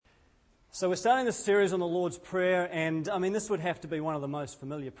So we're starting this series on the Lord's Prayer, and I mean, this would have to be one of the most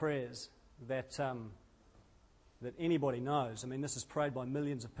familiar prayers that anybody knows. I mean, this is prayed by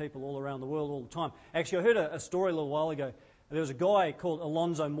millions of people all around the world all the time. Actually, I heard a story a little while ago. There was a guy called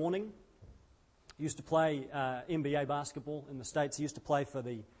Alonzo Mourning. He used to play NBA basketball in the States. He used to play for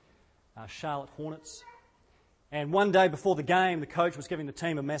the Charlotte Hornets. And one day before the game, the coach was giving the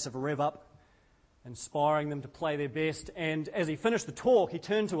team a massive rev up, inspiring them to play their best. And as he finished the talk, he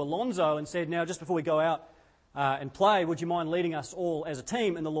turned to Alonzo and said, "Now, just before we go out and play, would you mind leading us all as a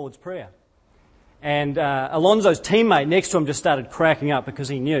team in the Lord's Prayer?" And Alonzo's teammate next to him just started cracking up because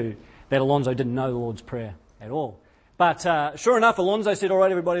he knew that Alonzo didn't know the Lord's Prayer at all. But sure enough, Alonzo said, "All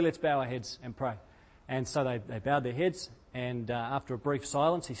right, everybody, let's bow our heads and pray." And so they bowed their heads, and after a brief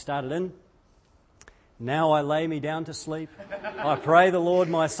silence, he started in. "Now I lay me down to sleep. I pray the Lord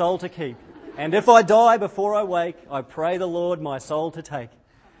my soul to keep. And if I die before I wake, I pray the Lord my soul to take."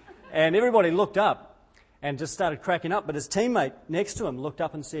 And everybody looked up and just started cracking up, but his teammate next to him looked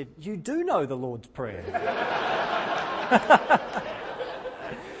up and said, "You do know the Lord's Prayer."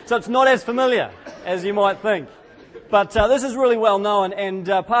 So it's not as familiar as you might think. But this is really well known, and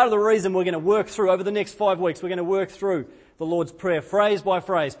part of the reason we're going to work through, over the next 5 weeks, we're going to work through the Lord's Prayer phrase by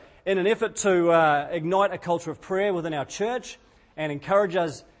phrase in an effort to ignite a culture of prayer within our church and encourage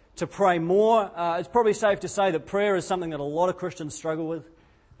us to pray more. It's probably safe to say that prayer is something that a lot of Christians struggle with.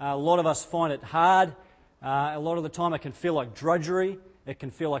 A lot of us find it hard. A lot of the time it can feel like drudgery. It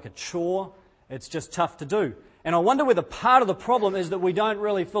can feel like a chore. It's just tough to do. And I wonder whether part of the problem is that we don't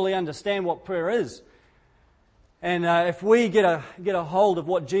really fully understand what prayer is. And if we get a hold of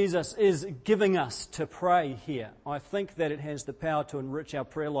what Jesus is giving us to pray here, I think that it has the power to enrich our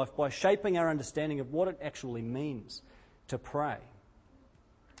prayer life by shaping our understanding of what it actually means to pray.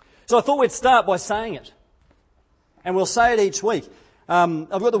 So I thought we'd start by saying it. And we'll say it each week. I've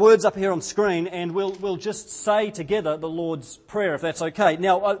got the words up here on screen, and we'll just say together the Lord's Prayer, if that's okay.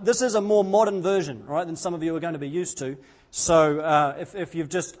 Now, this is a more modern version, right, than some of you are going to be used to. So if you've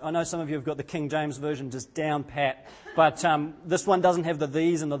I know some of you have got the King James Version just down pat, but this one doesn't have the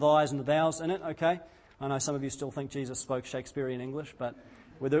these and the thys and the thous in it, okay? I know some of you still think Jesus spoke Shakespearean English, but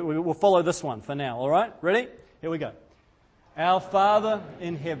we'll follow this one for now, all right? Ready? Here we go. Our Father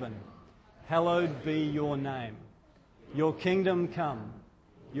in heaven, hallowed be your name. Your kingdom come,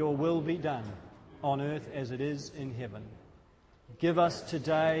 your will be done, on earth as it is in heaven. Give us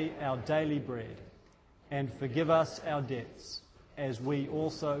today our daily bread, and forgive us our debts, as we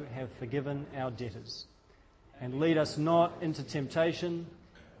also have forgiven our debtors. And lead us not into temptation,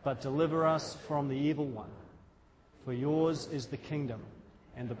 but deliver us from the evil one. For yours is the kingdom,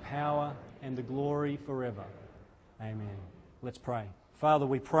 and the power, and the glory forever. Amen. Let's pray. Father,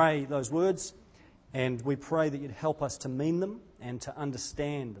 we pray those words, and we pray that you'd help us to mean them and to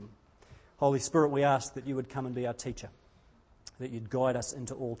understand them. Holy Spirit, we ask that you would come and be our teacher, that you'd guide us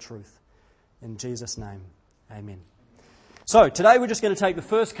into all truth. In Jesus' name, amen. So today we're just going to take the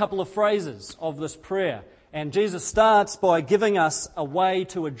first couple of phrases of this prayer, and Jesus starts by giving us a way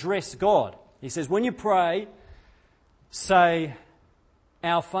to address God. He says, when you pray, say,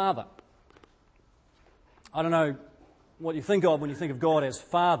 "Our Father." I don't know what you think of when you think of God as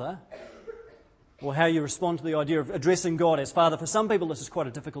Father, or how you respond to the idea of addressing God as Father. For some people, this is quite a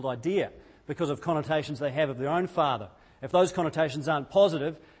difficult idea because of connotations they have of their own father. If those connotations aren't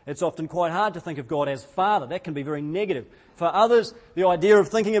positive, it's often quite hard to think of God as Father. That can be very negative. For others, the idea of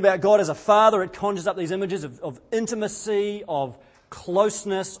thinking about God as a Father, it conjures up these images of intimacy, of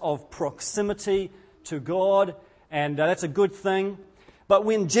closeness, of proximity to God, and that's a good thing. But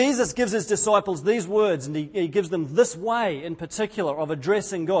when Jesus gives his disciples these words, and he gives them this way in particular of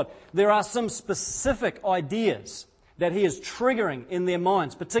addressing God, there are some specific ideas that he is triggering in their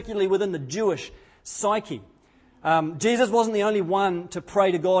minds, particularly within the Jewish psyche. Jesus wasn't the only one to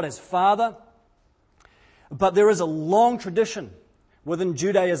pray to God as Father, but there is a long tradition within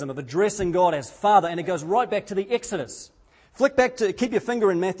Judaism of addressing God as Father, and it goes right back to the Exodus. Keep your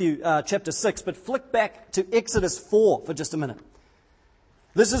finger in Matthew chapter 6, but flick back to Exodus 4 for just a minute.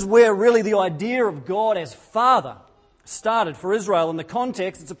 This is where really the idea of God as Father started for Israel. In the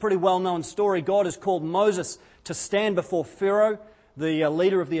context, it's a pretty well-known story. God has called Moses to stand before Pharaoh, the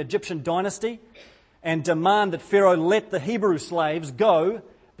leader of the Egyptian dynasty, and demand that Pharaoh let the Hebrew slaves go,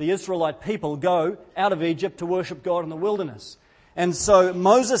 the Israelite people go out of Egypt to worship God in the wilderness. And so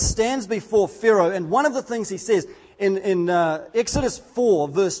Moses stands before Pharaoh, and one of the things he says in Exodus 4,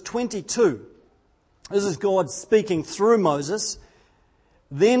 verse 22, this is God speaking through Moses,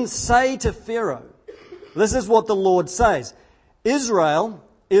 "Then say to Pharaoh," this is what the Lord says, "Israel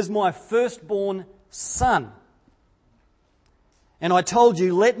is my firstborn son, And I told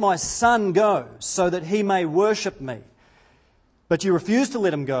you, let my son go, so that he may worship me. But you refused to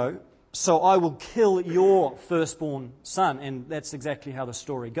let him go, so I will kill your firstborn son. And that's exactly how the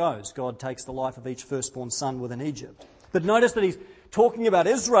story goes. God takes the life of each firstborn son within Egypt. But notice that he's talking about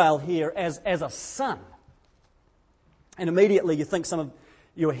Israel here as a son. And immediately you think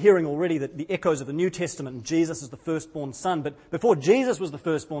you're hearing already that the echoes of the New Testament, and Jesus is the firstborn son. But before Jesus was the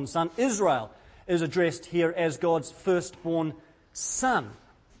firstborn son, Israel is addressed here as God's firstborn son.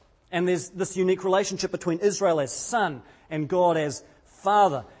 And there's this unique relationship between Israel as son and God as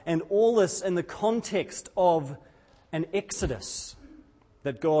father. And all this in the context of an exodus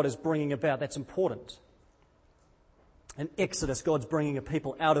that God is bringing about. That's important. An exodus, God's bringing a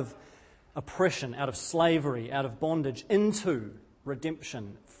people out of oppression, out of slavery, out of bondage, into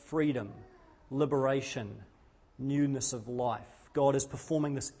redemption, freedom, liberation, newness of life. God is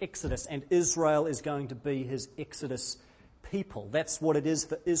performing this exodus, and Israel is going to be his exodus people. That's what it is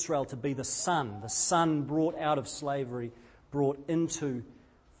for Israel to be the son brought out of slavery, brought into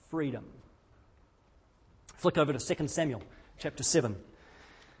freedom. Flick over to 2 Samuel chapter 7,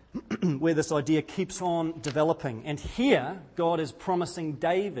 where this idea keeps on developing. And here, God is promising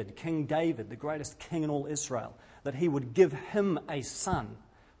David, King David, the greatest king in all Israel, that he would give him a son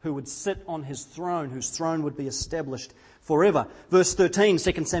who would sit on his throne, whose throne would be established forever. Verse 13,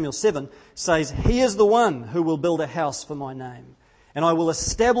 2 Samuel 7, says, "He is the one who will build a house for my name, and I will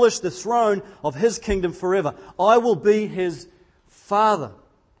establish the throne of his kingdom forever. I will be his father,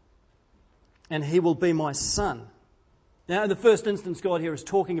 and he will be my son." Now, in the first instance, God here is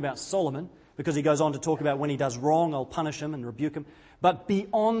talking about Solomon, because he goes on to talk about when he does wrong, I'll punish him and rebuke him. But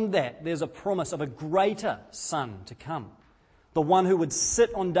beyond that, there's a promise of a greater son to come. The one who would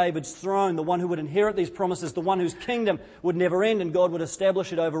sit on David's throne, the one who would inherit these promises, the one whose kingdom would never end and God would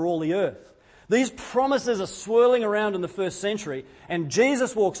establish it over all the earth. These promises are swirling around in the first century, and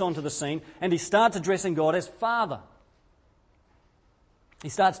Jesus walks onto the scene and he starts addressing God as Father. He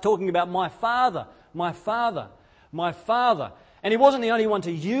starts talking about my Father, my Father, my Father. And he wasn't the only one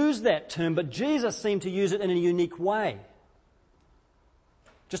to use that term, but Jesus seemed to use it in a unique way.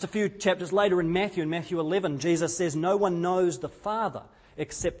 Just a few chapters later in Matthew 11, Jesus says, "No one knows the Father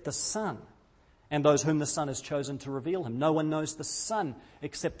except the Son, and those whom the Son has chosen to reveal him. No one knows the Son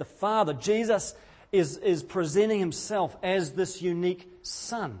except the Father." Jesus is presenting himself as this unique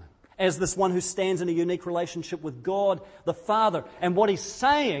Son, as this one who stands in a unique relationship with God the Father. And what he's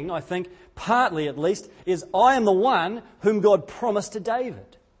saying, I think, partly at least, is I am the one whom God promised to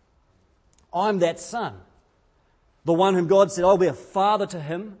David. I'm that son. The one whom God said, I'll be a father to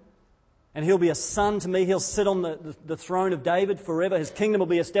him, and he'll be a son to me. He'll sit on the throne of David forever. His kingdom will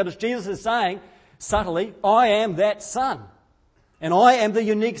be established. Jesus is saying, subtly, I am that son. And I am the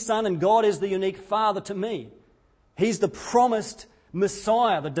unique son, and God is the unique father to me. He's the promised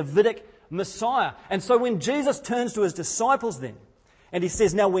Messiah, the Davidic Messiah. And so when Jesus turns to his disciples then, and he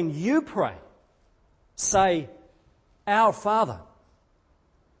says, now when you pray, say, our Father.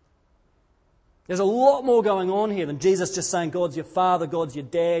 There's a lot more going on here than Jesus just saying God's your father, God's your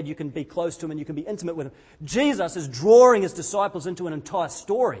dad, you can be close to him and you can be intimate with him. Jesus is drawing his disciples into an entire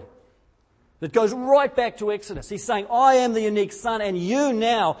story that goes right back to Exodus. He's saying, I am the unique son and you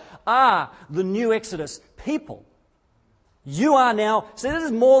now are the new Exodus people. You are now, see, this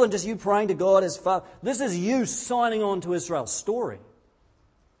is more than just you praying to God as Father. This is you signing on to Israel's story.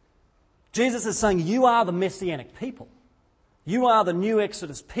 Jesus is saying you are the Messianic people. You are the new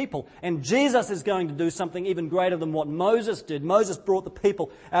Exodus people, and Jesus is going to do something even greater than what Moses did. Moses brought the people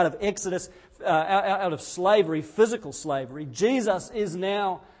out of Exodus, out of slavery, physical slavery. Jesus is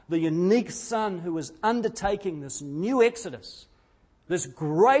now the unique Son who is undertaking this new Exodus, this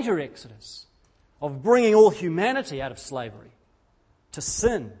greater Exodus of bringing all humanity out of slavery to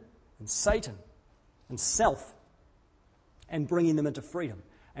sin and Satan and self, and bringing them into freedom,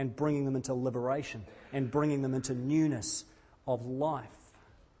 and bringing them into liberation, and bringing them into newness of life.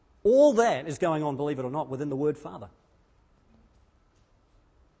 All that is going on, believe it or not, within the word Father.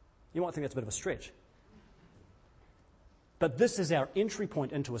 You might think that's a bit of a stretch. But this is our entry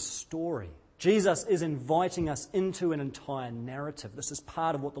point into a story. Jesus is inviting us into an entire narrative. This is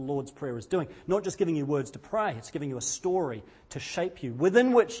part of what the Lord's Prayer is doing. Not just giving you words to pray, it's giving you a story to shape you,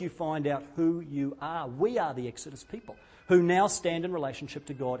 within which you find out who you are. We are the Exodus people, who now stand in relationship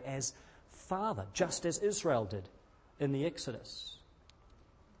to God as Father, just as Israel did in the Exodus.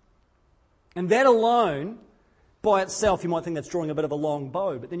 And that alone, by itself, you might think that's drawing a bit of a long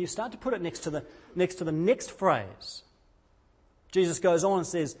bow, but then you start to put it next to the next phrase. Jesus goes on and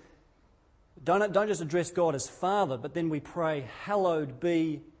says, don't just address God as Father, but then we pray, hallowed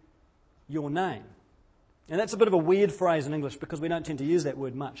be your name. And that's a bit of a weird phrase in English because we don't tend to use that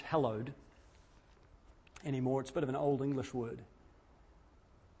word much, hallowed, anymore. It's a bit of an old English word.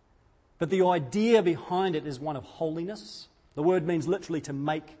 But the idea behind it is one of holiness. The word means literally to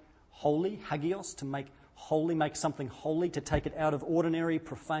make holy, hagios, to make holy, make something holy, to take it out of ordinary,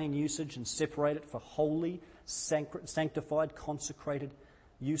 profane usage and separate it for holy, sanctified, consecrated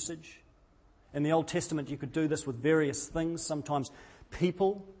usage. In the Old Testament, you could do this with various things. Sometimes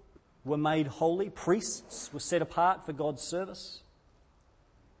people were made holy. Priests were set apart for God's service.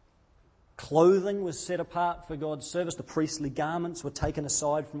 Clothing was set apart for God's service. The priestly garments were taken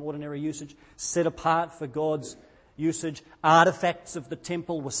aside from ordinary usage, set apart for God's usage. Artifacts of the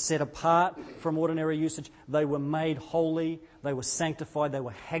temple were set apart from ordinary usage. They were made holy. They were sanctified. They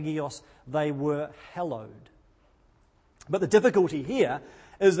were hagios. They were hallowed. But the difficulty here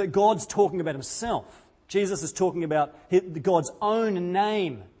is that God's talking about himself. Jesus is talking about God's own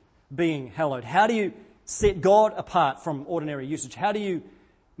name being hallowed. How do you set God apart from ordinary usage? How do you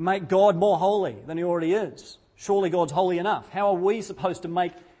make God more holy than he already is? Surely God's holy enough. How are we supposed to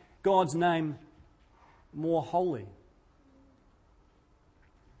make God's name more holy?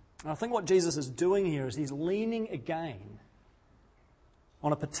 And I think what Jesus is doing here is he's leaning again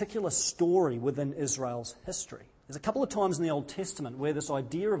on a particular story within Israel's history. There's a couple of times in the Old Testament where this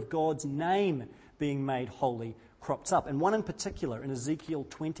idea of God's name being made holy crops up, and one in particular in Ezekiel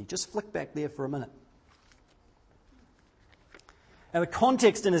 20. Just flick back there for a minute. Now, the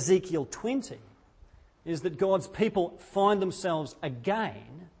context in Ezekiel 20 is that God's people find themselves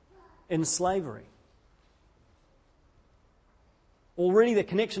again in slavery. Already the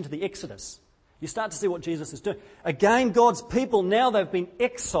connection to the Exodus. You start to see what Jesus is doing. Again, God's people, now they've been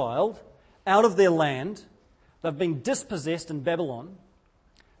exiled out of their land. They've been dispossessed in Babylon.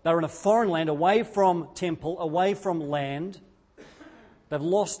 They're in a foreign land, away from temple, away from land. They've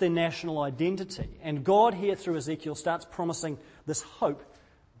lost their national identity. And God here through Ezekiel starts promising this hope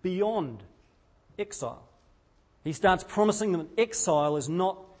beyond exile. He starts promising them that exile is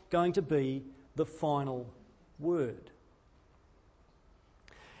not going to be the final word.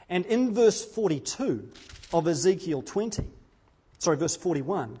 And in verse 42 of Ezekiel verse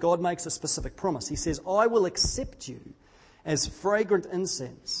 41, God makes a specific promise. He says, I will accept you as fragrant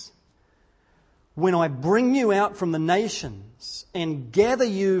incense when I bring you out from the nations and gather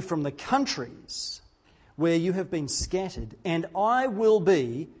you from the countries where you have been scattered, and I will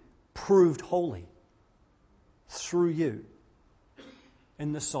be proved holy through you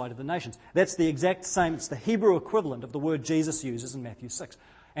in the sight of the nations. That's the exact same, it's the Hebrew equivalent of the word Jesus uses in Matthew 6.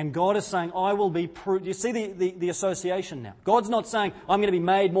 And God is saying, I will be proved. You see the association now. God's not saying, I'm going to be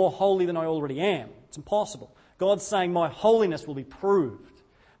made more holy than I already am. It's impossible. God's saying, my holiness will be proved.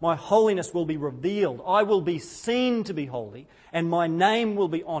 My holiness will be revealed. I will be seen to be holy, and my name will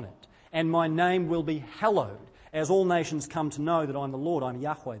be on it, and my name will be hallowed, as all nations come to know that I'm the Lord, I'm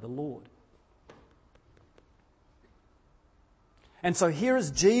Yahweh, the Lord. And so here is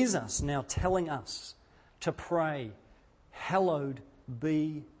Jesus now telling us to pray, hallowed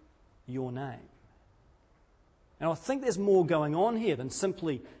be your name. And I think there's more going on here than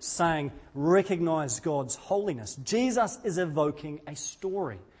simply saying, recognize God's holiness. Jesus is evoking a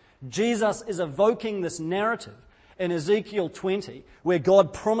story. Jesus is evoking this narrative in Ezekiel 20, where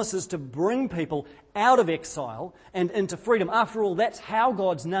God promises to bring people out of exile and into freedom. After all, that's how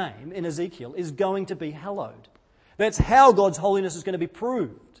God's name in Ezekiel is going to be hallowed. That's how God's holiness is going to be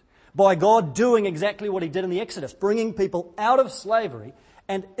proved, by God doing exactly what he did in the Exodus, bringing people out of slavery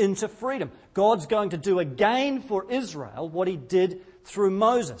and into freedom. God's going to do again for Israel what he did through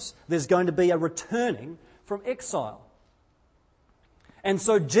Moses. There's going to be a returning from exile. And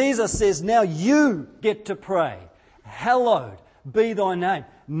so Jesus says, now you get to pray, hallowed be thy name.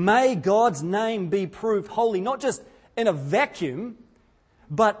 May God's name be proved holy, not just in a vacuum,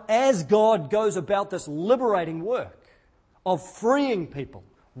 but as God goes about this liberating work of freeing people,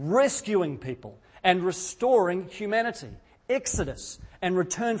 rescuing people, and restoring humanity. Exodus and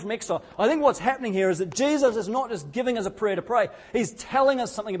return from exile. I think what's happening here is that Jesus is not just giving us a prayer to pray. He's telling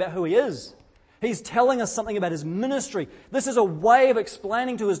us something about who he is. He's telling us something about his ministry. This is a way of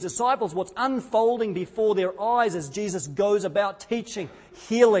explaining to his disciples what's unfolding before their eyes as Jesus goes about teaching,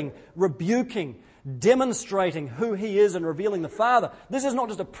 healing, rebuking, demonstrating who he is and revealing the Father. This is not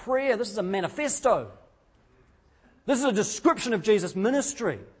just a prayer, this is a manifesto. This is a description of Jesus'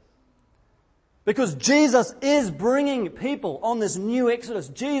 ministry. Because Jesus is bringing people on this new Exodus.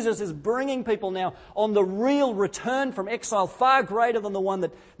 Jesus is bringing people now on the real return from exile, far greater than the one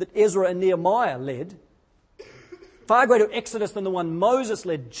that Ezra and Nehemiah led. Far greater Exodus than the one Moses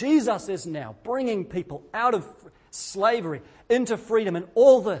led. Jesus is now bringing people out of slavery, into freedom. And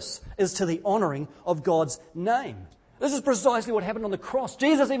all this is to the honouring of God's name. This is precisely what happened on the cross.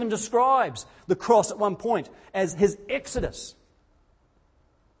 Jesus even describes the cross at one point as his exodus.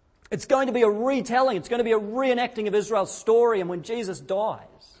 It's going to be a retelling. It's going to be a reenacting of Israel's story. And when Jesus dies,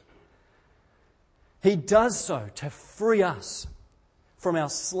 he does so to free us from our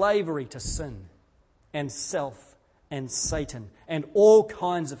slavery to sin and self and Satan and all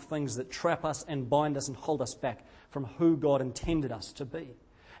kinds of things that trap us and bind us and hold us back from who God intended us to be.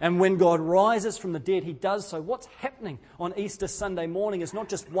 And when God rises from the dead, he does so. What's happening on Easter Sunday morning is not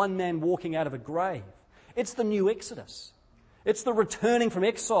just one man walking out of a grave. It's the new Exodus. It's the returning from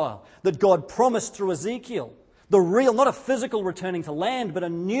exile that God promised through Ezekiel. The real, not a physical returning to land, but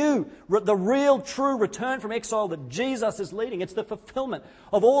the real true return from exile that Jesus is leading. It's the fulfillment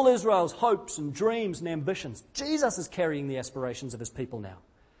of all Israel's hopes and dreams and ambitions. Jesus is carrying the aspirations of his people now.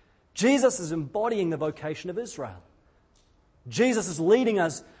 Jesus is embodying the vocation of Israel. Jesus is leading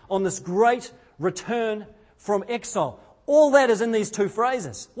us on this great return from exile. All that is in these two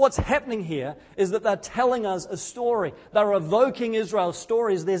phrases. What's happening here is that they're telling us a story. They're evoking Israel's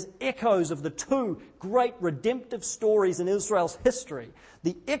stories. There's echoes of the two great redemptive stories in Israel's history.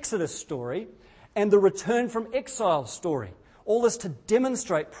 The Exodus story and the return from exile story. All this to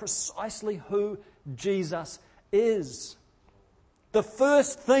demonstrate precisely who Jesus is. The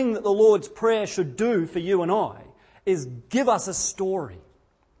first thing that the Lord's Prayer should do for you and I is give us a story.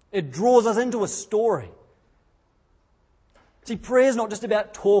 It draws us into a story. See, prayer is not just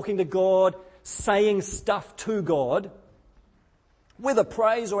about talking to God, saying stuff to God. Whether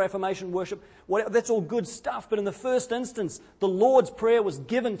praise or affirmation, worship, whatever, that's all good stuff. But in the first instance, the Lord's Prayer was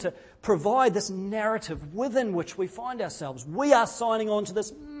given to provide this narrative within which we find ourselves. We are signing on to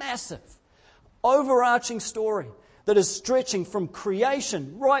this massive, overarching story that is stretching from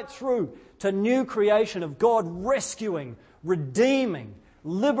creation right through to new creation of God rescuing, redeeming,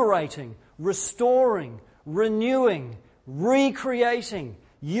 liberating, restoring, renewing, recreating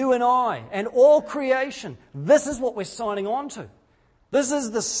you and I and all creation. This is what we're signing on to. This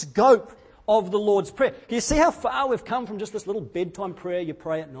is the scope of the Lord's Prayer. Can you see how far we've come from just this little bedtime prayer you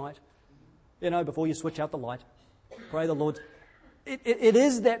pray at night? Before you switch out the light. Pray the Lord's. It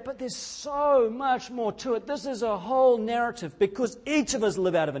is that, but there's so much more to it. This is a whole narrative because each of us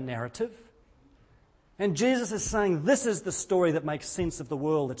live out of a narrative. And Jesus is saying this is the story that makes sense of the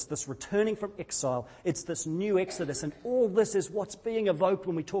world. It's this returning from exile. It's this new Exodus. And all this is what's being evoked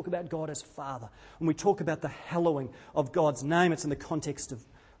when we talk about God as Father. When we talk about the hallowing of God's name, it's in the context of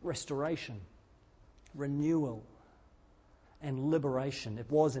restoration, renewal, and liberation.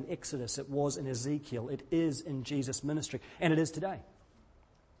 It was in Exodus. It was in Ezekiel. It is in Jesus' ministry. And it is today.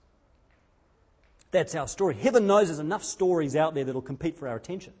 That's our story. Heaven knows there's enough stories out there that will compete for our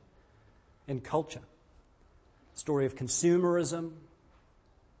attention in culture. Story of consumerism,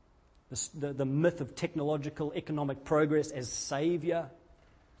 the myth of technological economic progress as saviour,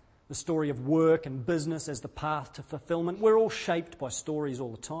 the story of work and business as the path to fulfilment. We're all shaped by stories all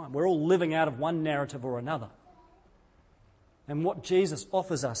the time. We're all living out of one narrative or another. And what Jesus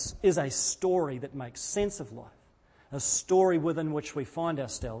offers us is a story that makes sense of life, a story within which we find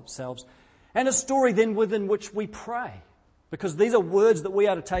ourselves, and a story then within which we pray. Because these are words that we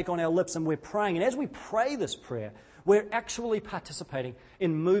are to take on our lips and we're praying. And as we pray this prayer, we're actually participating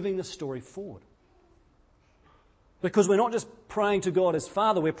in moving the story forward. Because we're not just praying to God as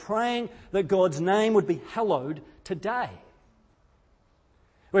Father, we're praying that God's name would be hallowed today.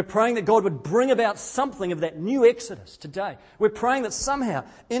 We're praying that God would bring about something of that new Exodus today. We're praying that somehow,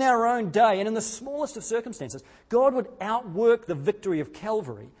 in our own day and in the smallest of circumstances, God would outwork the victory of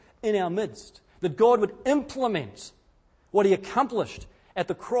Calvary in our midst. That God would implement what he accomplished at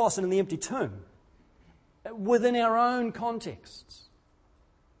the cross and in the empty tomb within our own contexts.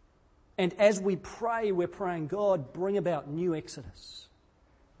 And as we pray, we're praying, God, bring about new Exodus.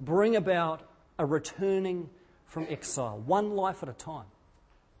 Bring about a returning from exile, one life at a time,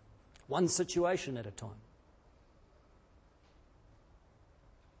 one situation at a time.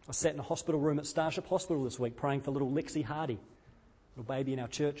 I sat in a hospital room at Starship Hospital this week praying for little Lexi Hardy, little baby in our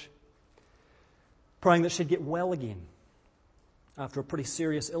church, praying that she'd get well again after a pretty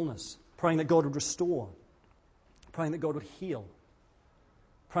serious illness, praying that God would restore, praying that God would heal,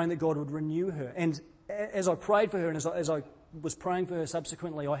 praying that God would renew her. And as I prayed for her and as I was praying for her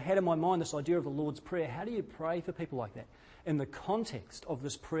subsequently, I had in my mind this idea of the Lord's Prayer. How do you pray for people like that? In the context of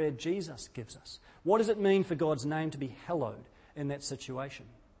this prayer Jesus gives us. What does it mean for God's name to be hallowed in that situation?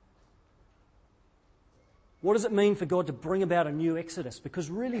 What does it mean for God to bring about a new Exodus? Because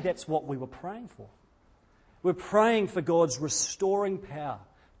really that's what we were praying for. We're praying for God's restoring power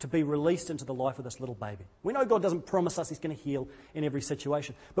to be released into the life of this little baby. We know God doesn't promise us He's going to heal in every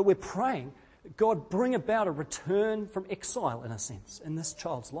situation, but we're praying, God, bring about a return from exile, in a sense, in this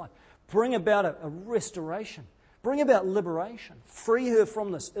child's life. Bring about a restoration. Bring about liberation. Free her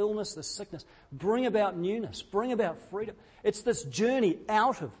from this illness, this sickness. Bring about newness. Bring about freedom. It's this journey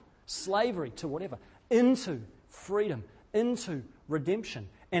out of slavery to whatever, into freedom, into redemption.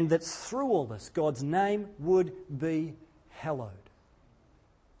 And that through all this, God's name would be hallowed.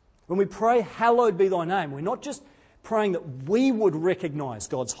 When we pray, hallowed be thy name, we're not just praying that we would recognize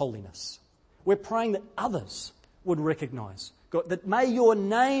God's holiness. We're praying that others would recognize God, that may your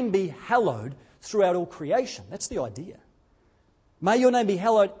name be hallowed throughout all creation. That's the idea. May your name be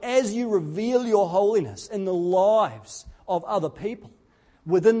hallowed as you reveal your holiness in the lives of other people,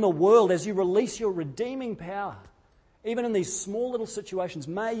 within the world, as you release your redeeming power. Even in these small little situations,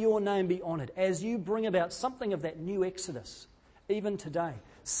 may your name be honoured as you bring about something of that new exodus, even today.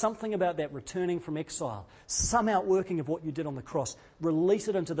 Something about that returning from exile, some outworking of what you did on the cross. Release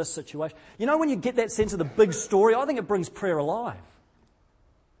it into this situation. You know, when you get that sense of the big story, I think it brings prayer alive.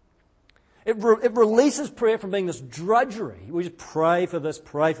 It releases prayer from being this drudgery. We just pray for this,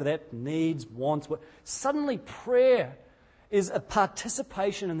 pray for that, needs, wants. Suddenly prayer is a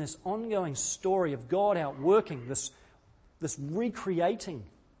participation in this ongoing story of God outworking, this recreating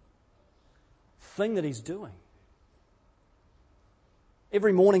thing that He's doing.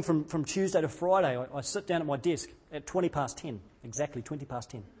 Every morning from Tuesday to Friday, I sit down at my desk at 20 past 10, exactly 20 past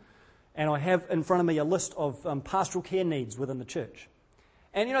 10. And I have in front of me a list of pastoral care needs within the church.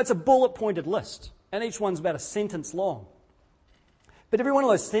 And, you know, it's a bullet-pointed list, and each one's about a sentence long. But every one of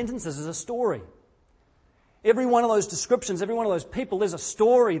those sentences is a story. Every one of those descriptions, every one of those people, there's a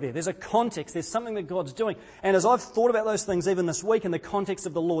story there. There's a context. There's something that God's doing. And as I've thought about those things even this week in the context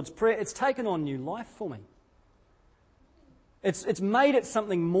of the Lord's Prayer, it's taken on new life for me. It's made it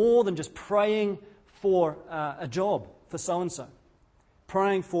something more than just praying for a job for so-and-so,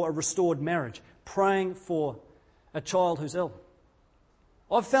 praying for a restored marriage, praying for a child who's ill.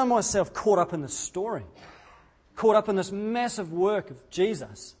 I've found myself caught up in this story, caught up in this massive work of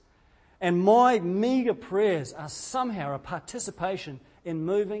Jesus, and my meagre prayers are somehow a participation in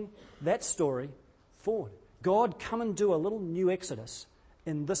moving that story forward. God, come and do a little new exodus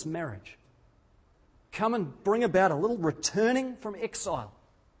in this marriage. Come and bring about a little returning from exile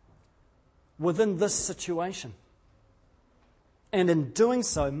within this situation. And in doing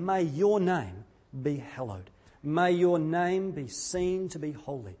so, may your name be hallowed. May your name be seen to be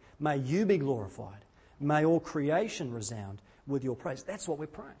holy. May you be glorified. May all creation resound with your praise. That's what we're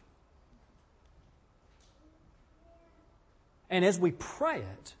praying. And as we pray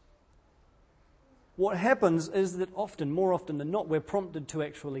it, what happens is that more often than not, we're prompted to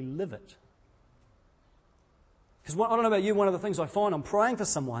actually live it. Because I don't know about you, one of the things I find, I'm praying for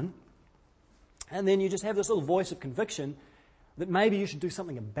someone, and then you just have this little voice of conviction that maybe you should do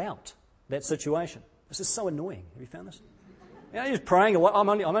something about that situation. This is so annoying. Have you found this? You know, you're just praying. I'm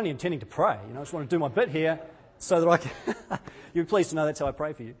only intending to pray. You know, I just want to do my bit here so that I can... You're pleased to know that's how I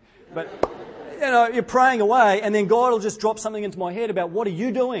pray for you. But, you know, you're praying away, and then God will just drop something into my head about what are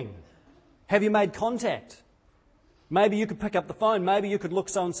you doing? Have you made contact? Maybe you could pick up the phone. Maybe you could look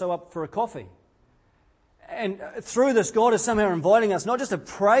so-and-so up for a coffee. And through this, God is somehow inviting us not just to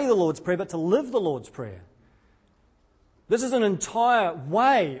pray the Lord's Prayer, but to live the Lord's Prayer. This is an entire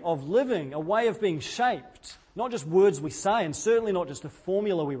way of living, a way of being shaped. Not just words we say, and certainly not just a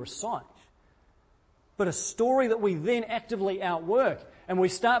formula we recite, but a story that we then actively outwork. And we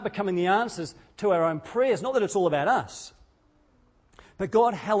start becoming the answers to our own prayers. Not that it's all about us, but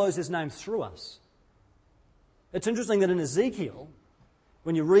God hallows His name through us. It's interesting that in Ezekiel,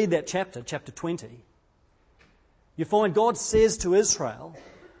 when you read that chapter 20, you find God says to Israel,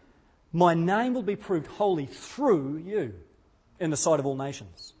 my name will be proved holy through you in the sight of all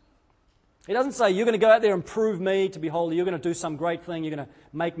nations. He doesn't say you're going to go out there and prove me to be holy, you're going to do some great thing, you're going to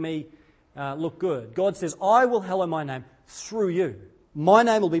make me look good. God says, I will hallow my name through you. My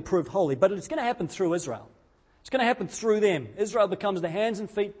name will be proved holy, but it's going to happen through Israel. It's going to happen through them. Israel becomes the hands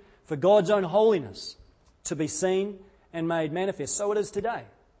and feet for God's own holiness to be seen and made manifest. So it is today.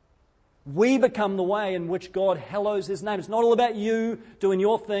 We become the way in which God hallows His name. It's not all about you doing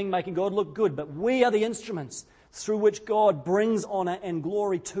your thing, making God look good, but we are the instruments through which God brings honour and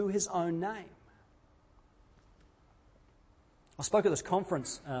glory to His own name. I spoke at this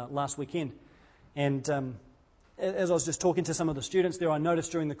conference last weekend, and as I was just talking to some of the students there, I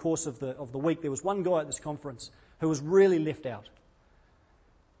noticed during the course of the week there was one guy at this conference who was really left out,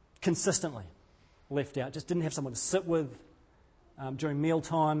 consistently left out, just didn't have someone to sit with during meal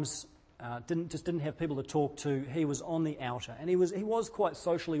times. didn't have people to talk to. He was on the outer, and he was quite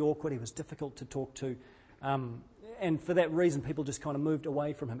socially awkward. He was difficult to talk to, and for that reason, people just kind of moved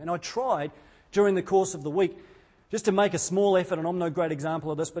away from him. And I tried during the course of the week just to make a small effort, and I'm no great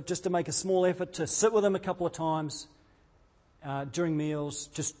example of this, but just to make a small effort to sit with him a couple of times during meals,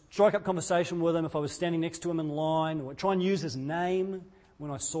 just strike up conversation with him if I was standing next to him in line, or try and use his name when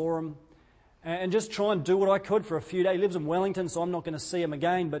I saw him, and just try and do what I could for a few days. He lives in Wellington, so I'm not going to see him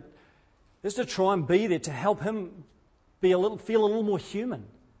again, but just to try and be there to help him feel a little more human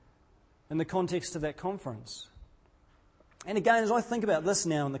in the context of that conference. And again, as I think about this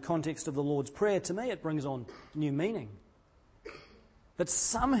now in the context of the Lord's Prayer, to me it brings on new meaning. That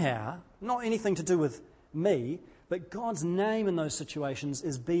somehow, not anything to do with me, but God's name in those situations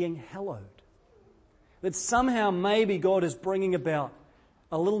is being hallowed. That somehow maybe God is bringing about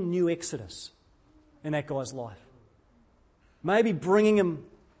a little new exodus in that guy's life. Maybe bringing him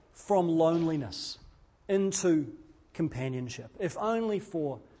from loneliness into companionship, if only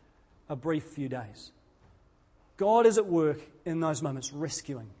for a brief few days. God is at work in those moments,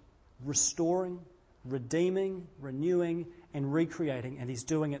 rescuing, restoring, redeeming, renewing, and recreating, and He's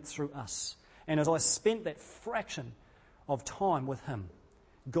doing it through us. And as I spent that fraction of time with Him,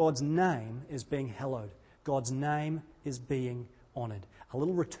 God's name is being hallowed. God's name is being honoured. A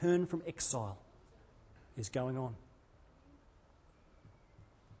little return from exile is going on.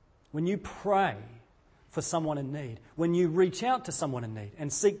 When you pray for someone in need, when you reach out to someone in need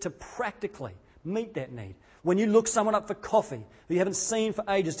and seek to practically meet that need, when you look someone up for coffee who you haven't seen for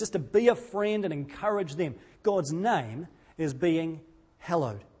ages, just to be a friend and encourage them, God's name is being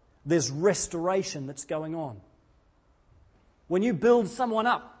hallowed. There's restoration that's going on. When you build someone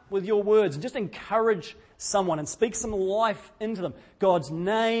up with your words and just encourage someone and speak some life into them, God's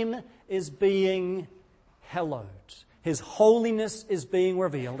name is being hallowed. His holiness is being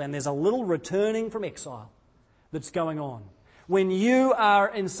revealed, and there's a little returning from exile that's going on. When you are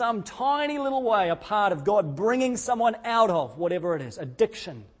in some tiny little way a part of God bringing someone out of whatever it is,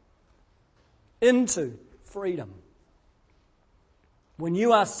 addiction, into freedom. When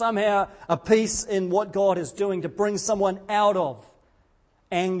you are somehow a piece in what God is doing to bring someone out of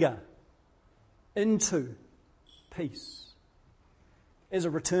anger into peace. There's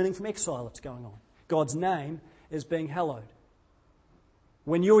a returning from exile that's going on. God's name is being hallowed.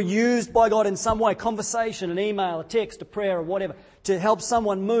 When you're used by God in some way, conversation, an email, a text, a prayer, or whatever, to help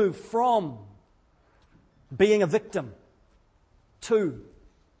someone move from being a victim to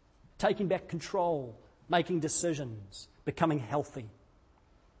taking back control, making decisions, becoming healthy.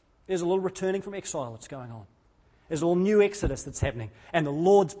 There's a little returning from exile that's going on. There's a little new exodus that's happening. And the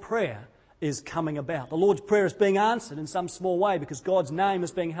Lord's Prayer is coming about. The Lord's Prayer is being answered in some small way because God's name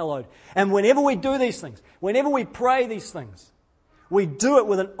is being hallowed. And whenever we do these things, whenever we pray these things, we do it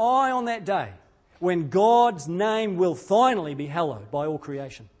with an eye on that day when God's name will finally be hallowed by all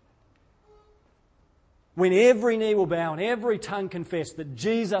creation. When every knee will bow and every tongue confess that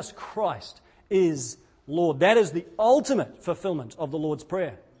Jesus Christ is Lord. That is the ultimate fulfillment of the Lord's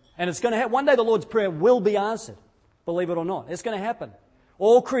Prayer. And it's going to happen. One day the Lord's Prayer will be answered, believe it or not. It's going to happen.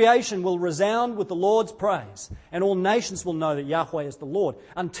 All creation will resound with the Lord's praise, and all nations will know that Yahweh is the Lord.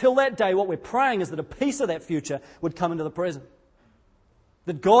 Until that day, what we're praying is that a piece of that future would come into the present.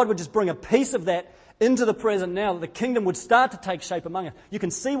 That God would just bring a piece of that into the present now, that the kingdom would start to take shape among us. You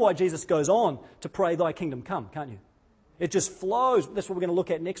can see why Jesus goes on to pray, "Thy kingdom come," can't you? It just flows. That's what we're going to look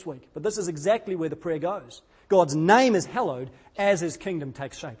at next week. But this is exactly where the prayer goes. God's name is hallowed as His kingdom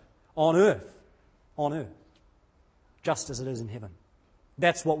takes shape. On earth, just as it is in heaven.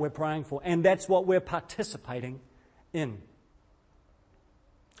 That's what we're praying for, and that's what we're participating in.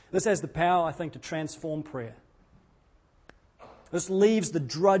 This has the power, I think, to transform prayer. This leaves the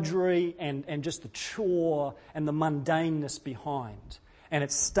drudgery and just the chore and the mundaneness behind. And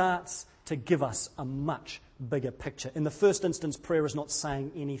it starts to give us a much bigger picture. In the first instance, prayer is not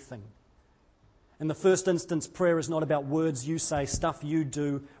saying anything. In the first instance, prayer is not about words you say, stuff you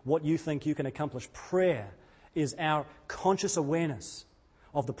do, what you think you can accomplish. Prayer is our conscious awareness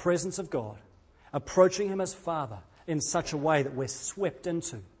of the presence of God, approaching Him as Father in such a way that we're swept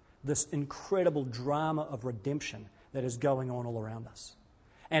into this incredible drama of redemption that is going on all around us.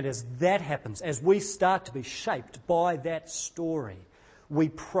 And as that happens, as we start to be shaped by that story, we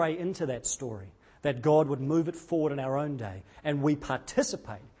pray into that story, that God would move it forward in our own day, and we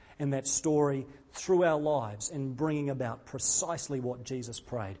participate in that story through our lives in bringing about precisely what Jesus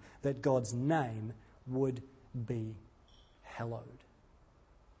prayed, that God's name would be hallowed,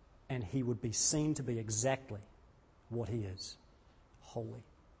 and He would be seen to be exactly what He is, holy.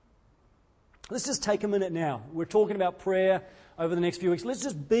 Let's just take a minute now. We're talking about prayer over the next few weeks. Let's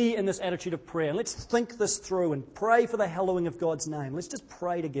just be in this attitude of prayer. Let's think this through and pray for the hallowing of God's name. Let's just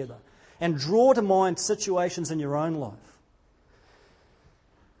pray together and draw to mind situations in your own life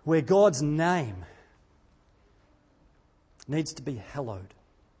where God's name needs to be hallowed.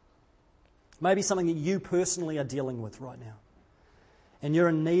 Maybe something that you personally are dealing with right now. And you're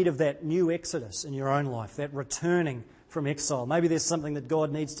in need of that new exodus in your own life, that returning from exile. Maybe there's something that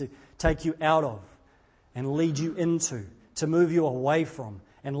God needs to take you out of and lead you into, to move you away from,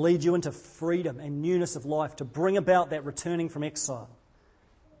 and lead you into freedom and newness of life, to bring about that returning from exile.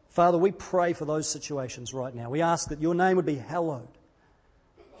 Father, we pray for those situations right now. We ask that your name would be hallowed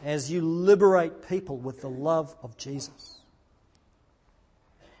as you liberate people with the love of Jesus.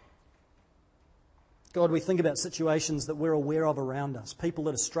 God, we think about situations that we're aware of around us. People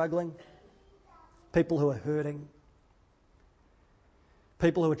that are struggling. People who are hurting.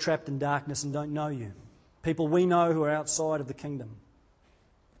 People who are trapped in darkness and don't know you. People we know who are outside of the kingdom.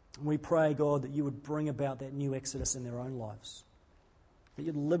 And we pray, God, that you would bring about that new exodus in their own lives. That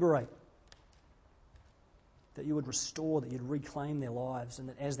you'd liberate. That you would restore, that you'd reclaim their lives. And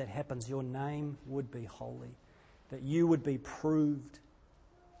that as that happens, your name would be holy. That you would be proved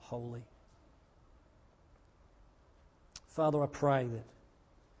holy. Father, I pray that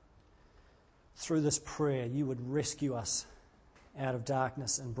through this prayer you would rescue us out of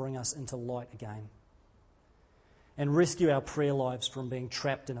darkness and bring us into light again. And rescue our prayer lives from being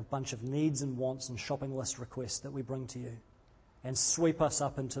trapped in a bunch of needs and wants and shopping list requests that we bring to you. And sweep us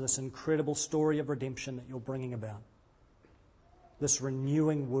up into this incredible story of redemption that you're bringing about. This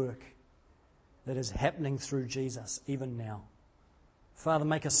renewing work that is happening through Jesus even now. Father,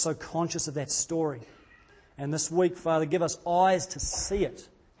 make us so conscious of that story. And this week, Father, give us eyes to see it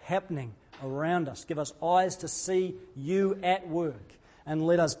happening around us. Give us eyes to see you at work. And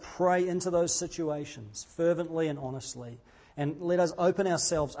let us pray into those situations fervently and honestly. And let us open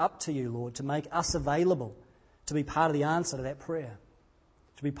ourselves up to you, Lord, to make us available to be part of the answer to that prayer.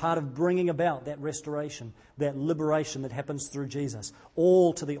 To be part of bringing about that restoration, that liberation that happens through Jesus.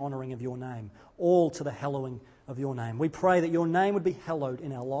 All to the honouring of your name. All to the hallowing of your name. We pray that your name would be hallowed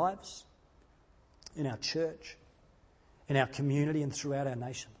in our lives, in our church, in our community and throughout our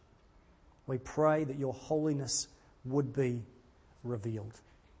nation. We pray that your holiness would be revealed.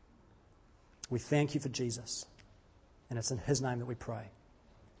 We thank you for Jesus, and it's in his name that we pray.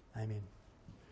 Amen.